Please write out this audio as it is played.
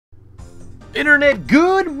Internet,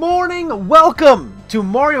 good morning! Welcome to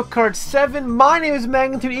Mario Kart 7. My name is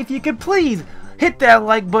Magnitude. If you could please hit that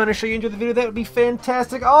like button to show you enjoyed the video, that would be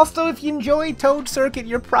fantastic. Also, if you enjoy Toad Circuit,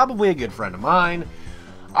 you're probably a good friend of mine.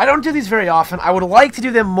 I don't do these very often. I would like to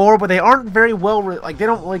do them more, but they aren't very well, they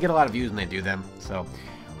don't really get a lot of views when they do them. So,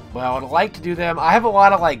 well, I would like to do them. I have a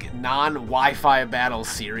lot of, like, non-Wi-Fi battle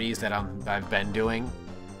series that I've been doing.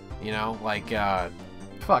 You know, like,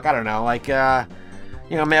 fuck, I don't know, like,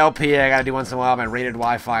 you know, my LP I gotta do once in a while. My rated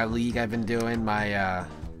Wi-Fi league I've been doing. My,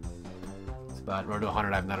 it's about Road to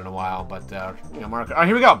 100 I've done in a while. But, you know, Mario Kart. Oh,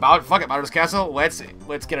 here we go. Fuck it, Bowser's Castle. Let's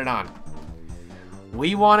get it on.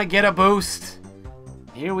 We want to get a boost.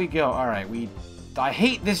 Here we go. Alright, I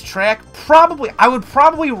hate this track. I would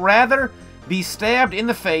probably rather be stabbed in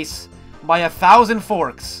the face by 1,000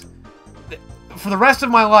 forks for the rest of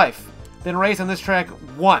my life than race on this track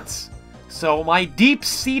once. So my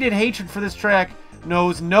deep-seated hatred for this track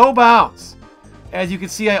knows no bounds. As you can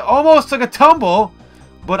see, I almost took a tumble,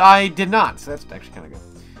 but I did not. So that's actually kind of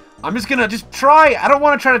good. I'm just gonna try. I don't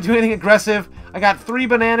want to try to do anything aggressive. I got 3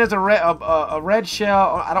 bananas, a red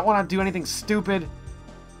shell. I don't want to do anything stupid,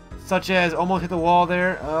 such as almost hit the wall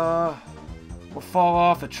there. We'll fall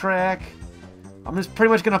off the track. I'm just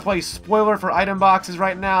pretty much gonna play spoiler for item boxes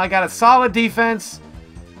right now. I got a solid defense.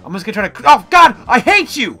 I'm just gonna try to. Oh God! I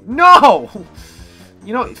hate you! No!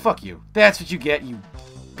 You know, fuck you. That's what you get, you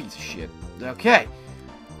piece of shit. Okay.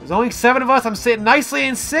 There's only 7 of us. I'm sitting nicely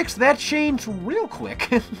in 6th. That changed real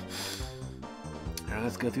quick. Alright,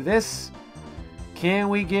 let's go through this. Can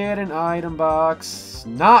we get an item box?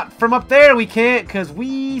 Not from up there. We can't, because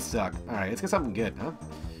we suck. Alright, let's get something good, huh?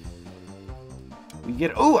 We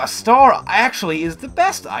get... Ooh, a star actually is the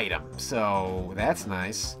best item. So, that's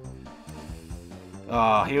nice.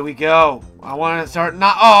 Oh, here we go. I want to start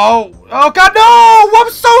not... Oh God, no! I'm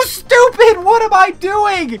so stupid! What am I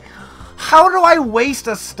doing? How do I waste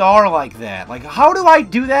a star like that? Like, how do I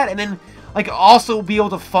do that and then, like, also be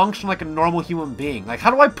able to function like a normal human being? Like,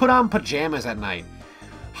 how do I put on pajamas at night?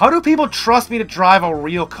 How do people trust me to drive a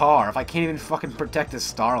real car if I can't even fucking protect a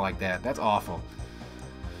star like that? That's awful.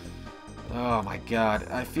 Oh my God,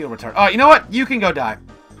 I feel retarded. Oh, you know what? You can go die.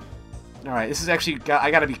 Alright, this is actually... I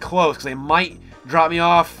gotta be close, because they might... drop me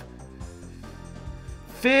off.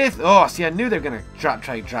 5th. Oh, see, I knew they were gonna try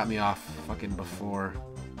to drop me off fucking before.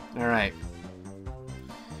 Alright.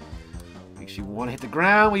 Makes you want to hit the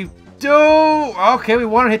ground. We do. Okay, we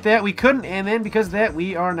want to hit that. We couldn't, and then because of that,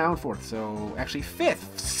 we are now in 4th. So, actually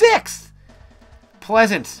 5th. 6th!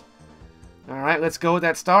 Pleasant. Alright, let's go with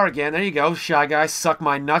that star again. There you go. Shy Guy, suck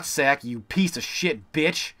my nutsack, you piece of shit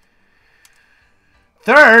bitch.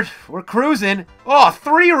 3rd. We're cruising. Oh,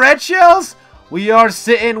 3 red shells? We are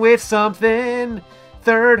sitting with something.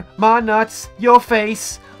 3rd, my nuts, your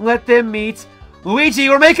face, let them meet. Luigi,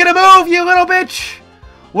 we're making a move, you little bitch.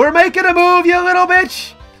 We're making a move, you little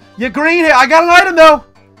bitch. You green hair. I got an item, though.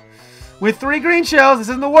 With 3 green shells. This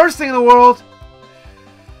isn't the worst thing in the world.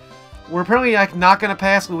 We're apparently like, not going to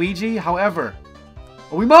pass Luigi. However,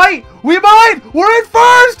 we might. We might. We're in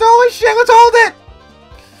 1st. Holy shit, let's hold it.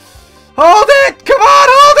 Hold it. Come on,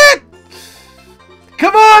 hold it.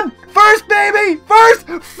 Come on. 1st, baby!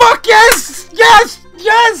 1st! Fuck yes! Yes!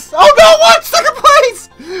 Yes! Oh no, what? 2nd place!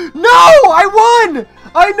 No! I won!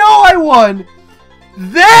 I know I won!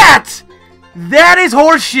 That is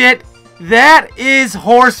horse shit! That is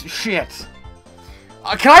horse shit!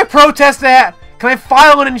 Can I protest that? Can I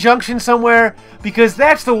file an injunction somewhere? Because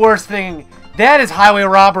that's the worst thing. That is highway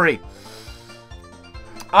robbery.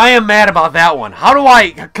 I am mad about that one. How do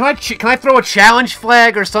I... Can I throw a challenge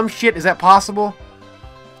flag or some shit? Is that possible?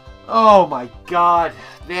 Oh my God,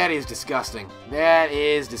 that is disgusting. That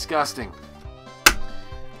is disgusting.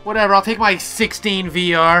 Whatever, I'll take my 16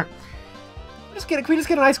 VR. Can we just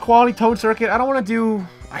get a nice quality Toad Circuit? I don't want to do...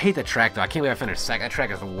 I hate that track though. I can't believe I finished 2nd. That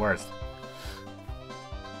track is the worst.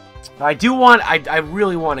 I do want... I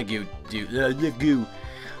really want to do...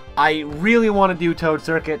 I really want to do Toad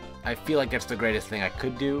Circuit. I feel like that's the greatest thing I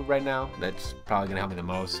could do right now. That's probably going to help me the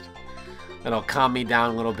most. That'll calm me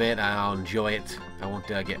down a little bit. I'll enjoy it. I won't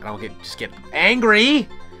just get angry.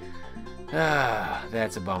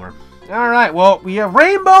 That's a bummer. All right, well, we have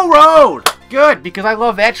Rainbow Road. Good, because I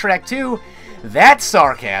love that track too. That's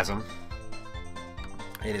sarcasm.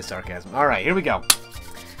 It is sarcasm. All right, here we go.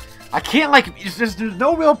 I can't like. There's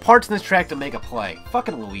no real parts in this track to make a play.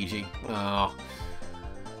 Fucking Luigi. Oh.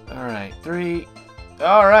 All right, 3.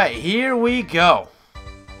 All right, here we go.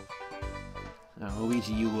 Oh,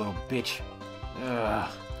 Luigi, you little bitch. Ugh.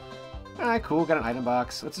 Alright, cool. Got an item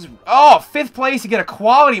box. Let's just... Oh! 5th place, you get a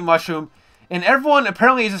quality mushroom. And everyone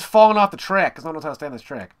apparently is just falling off the track because no one knows how to stay on this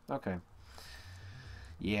track. Okay.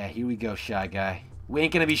 Yeah, here we go, shy guy. We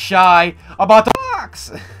ain't gonna be shy about the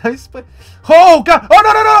box. Oh, God. Oh,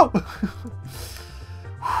 no, no, no.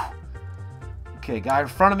 Okay, guy in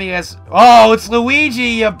front of me has... Oh, it's Luigi,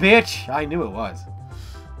 you bitch. I knew it was.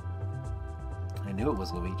 I knew it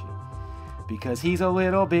was Luigi. Because he's a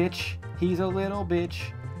little bitch. He's a little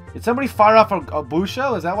bitch. Did somebody fire off a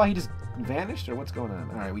Busho? Is that why he just vanished? Or what's going on?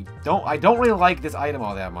 Alright, I don't really like this item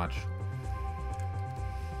all that much.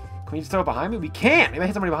 Can we just throw it behind me? We can't! Maybe I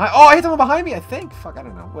hit somebody behind... Oh, I hit someone behind me, I think. Fuck, I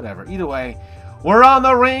don't know. Whatever. Either way, we're on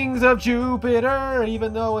the rings of Jupiter,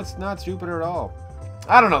 even though it's not Jupiter at all.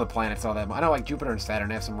 I don't know the planets all that much. I know like Jupiter and Saturn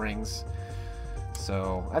have some rings.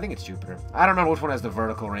 So, I think it's Jupiter. I don't remember which one has the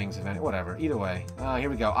vertical rings, if any. Whatever. Either way. Here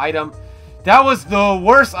we go. Item. That was the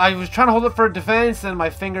worst. I was trying to hold it for defense, and my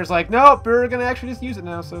finger's like, nope, we're going to actually just use it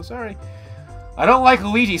now, so sorry. I don't like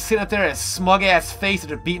Luigi sitting up there at a smug-ass face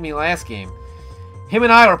after beating me last game. Him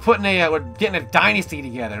and I were we're getting a dynasty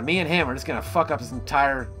together. Me and him are just going to fuck up this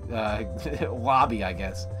entire lobby, I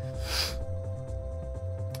guess.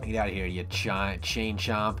 Get out of here, you chain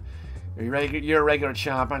chomp. You're a regular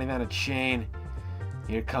chomp, not even on a chain.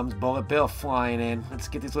 Here comes Bullet Bill flying in. Let's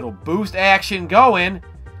get this little boost action going.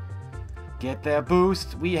 Get that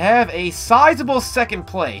boost. We have a sizable second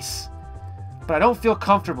place, but I don't feel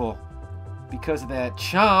comfortable because of that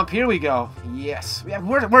chomp. Here we go. Yes.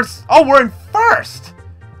 We're in first!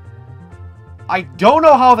 I don't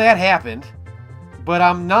know how that happened, but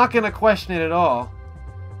I'm not going to question it at all.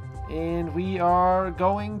 And we are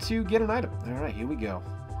going to get an item. Alright, here we go.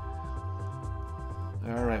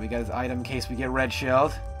 Alright, we got his item in case we get red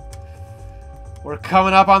shelled. We're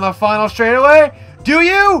coming up on the final straightaway. Do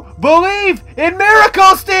you believe in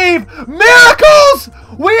miracles, Steve? Miracles!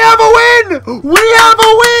 We have a win! We have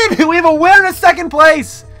a win! We have a winner in second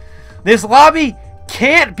place. This lobby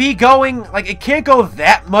can't be going, like, it can't go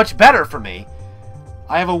that much better for me.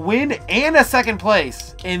 I have a win and a second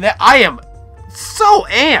place. And that I am so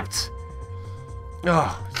amped.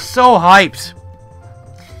 Oh, so hyped.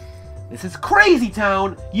 This is Crazy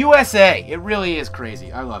Town, USA. It really is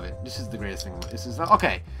crazy. I love it. This is the greatest thing. This is not,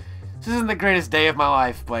 okay. This isn't the greatest day of my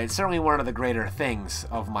life, but it's certainly one of the greater things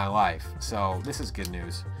of my life. So this is good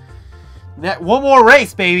news. One more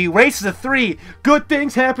race, baby. Races of 3. Good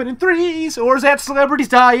things happen in 3s. Or is that celebrities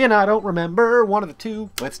dying? I don't remember. One of the two.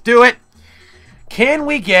 Let's do it. Can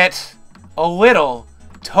we get a little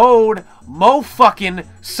Toad Mo-fucking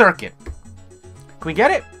Circuit? Can we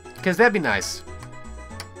get it? Because that'd be nice.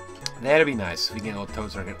 That'd be nice if we get a little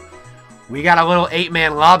Toad Circuit. We got a little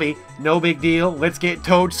 8-man lobby. No big deal. Let's get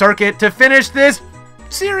Toad Circuit to finish this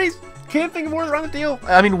series. Can't think of more around the deal.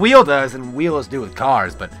 I mean, Wheel does, and Wheel is do with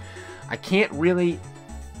cars, but I can't really...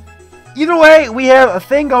 Either way, we have a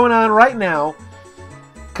thing going on right now.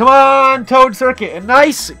 Come on, Toad Circuit. A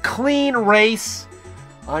nice, clean race.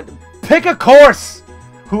 Pick a course.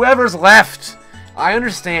 Whoever's left. I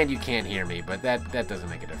understand you can't hear me, but that doesn't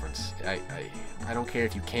make a difference. I don't care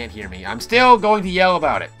if you can't hear me. I'm still going to yell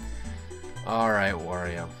about it. Alright,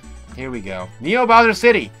 Wario. Here we go. Neo Bowser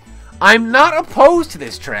City. I'm not opposed to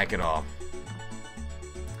this track at all.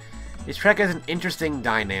 This track has an interesting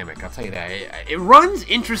dynamic, I'll tell you that. It runs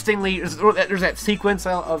interestingly. There's that sequence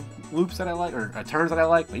of loops that I like, or turns that I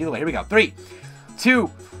like. But either way, here we go. 3, 2,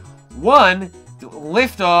 1.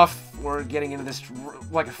 Lift off. We're getting into this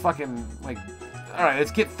like a fucking, like... Alright,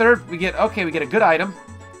 let's get third. We get a good item.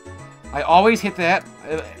 I always hit that.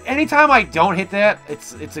 Anytime I don't hit that,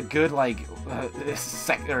 it's a good, like,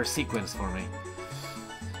 sequence for me.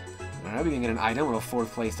 Alright, we can get an item, a little 4th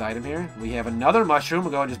place item here. We have another mushroom.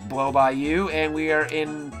 We're going to just blow by you, and we are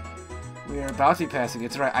about to be passing.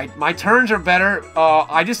 It's right. My turns are better.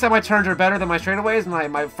 I just said my turns are better than my straightaways,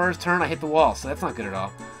 and my first turn I hit the wall, so that's not good at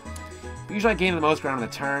all. But usually I gain the most ground on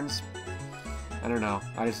the turns. I don't know.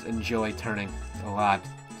 I just enjoy turning a lot.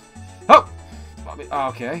 Oh!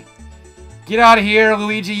 Okay. Get out of here,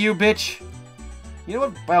 Luigi, you bitch. You know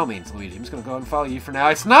what? By all means, Luigi. I'm just going to go ahead and follow you for now.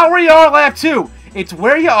 It's not where you are at lap 2. It's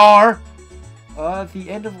where you are at the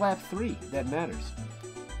end of lap 3 that matters.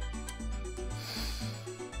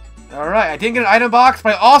 Alright, I didn't get an item box,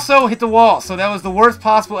 but I also hit the wall. So that was the worst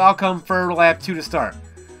possible outcome for lap 2 to start.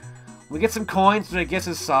 We get some coins, but I guess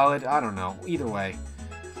it's solid. I don't know. Either way.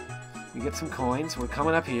 We get some coins. We're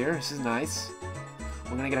coming up here. This is nice.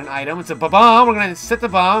 We're going to get an item. It's a bomb. We're going to set the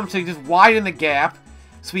bomb to just widen the gap.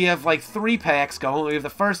 So we have like 3 packs going. We have the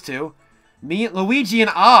first 2. Me, Luigi,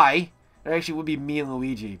 and I. Or actually, it would be me and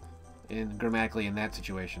Luigi, grammatically in that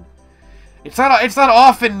situation. It's not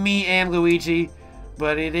often me and Luigi,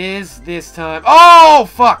 but it is this time. Oh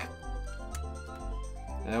fuck!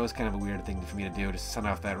 That was kind of a weird thing for me to do, to send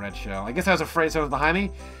off that red shell. I guess I was afraid someone was behind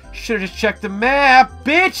me. Should have just checked the map,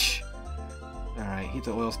 bitch! Alright, he's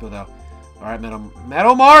the oil spill, though. Alright,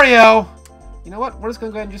 Metal Mario! You know what? We're just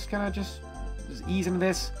gonna go ahead and just kind of just ease into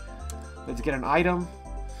this. Let's get an item.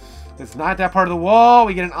 It's not that part of the wall.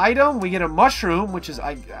 We get an item. We get a mushroom, which is...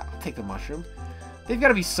 I'll take the mushroom. They've got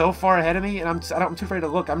to be so far ahead of me, and I'm too afraid to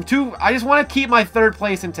look. I just want to keep my 3rd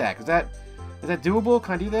place intact. Is that doable?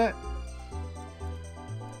 Can I do that?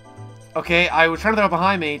 Okay, I was trying to throw it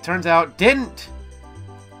behind me. Turns out, didn't.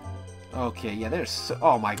 Okay, yeah, they're so...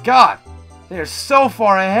 Oh, my God. They're so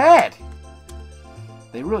far ahead.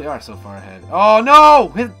 They really are so far ahead. Oh,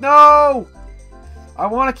 no! No! I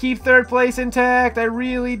want to keep 3rd place intact. I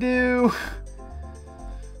really do.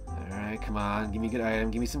 Alright, come on. Give me a good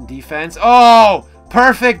item. Give me some defense. Oh!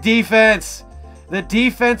 Perfect defense! The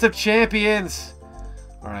defense of champions.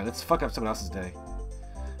 Alright, let's fuck up someone else's day.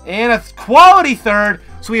 And a quality 3rd.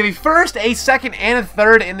 So we have a 1st, a 2nd, and a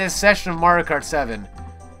 3rd in this session of Mario Kart 7.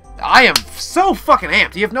 I am so fucking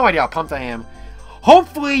amped. You have no idea how pumped I am.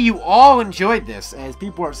 Hopefully you all enjoyed this, as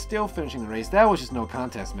people are still finishing the race. That was just no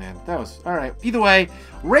contest, man. That was... Alright. Either way,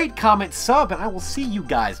 rate, comment, sub, and I will see you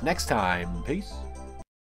guys next time. Peace.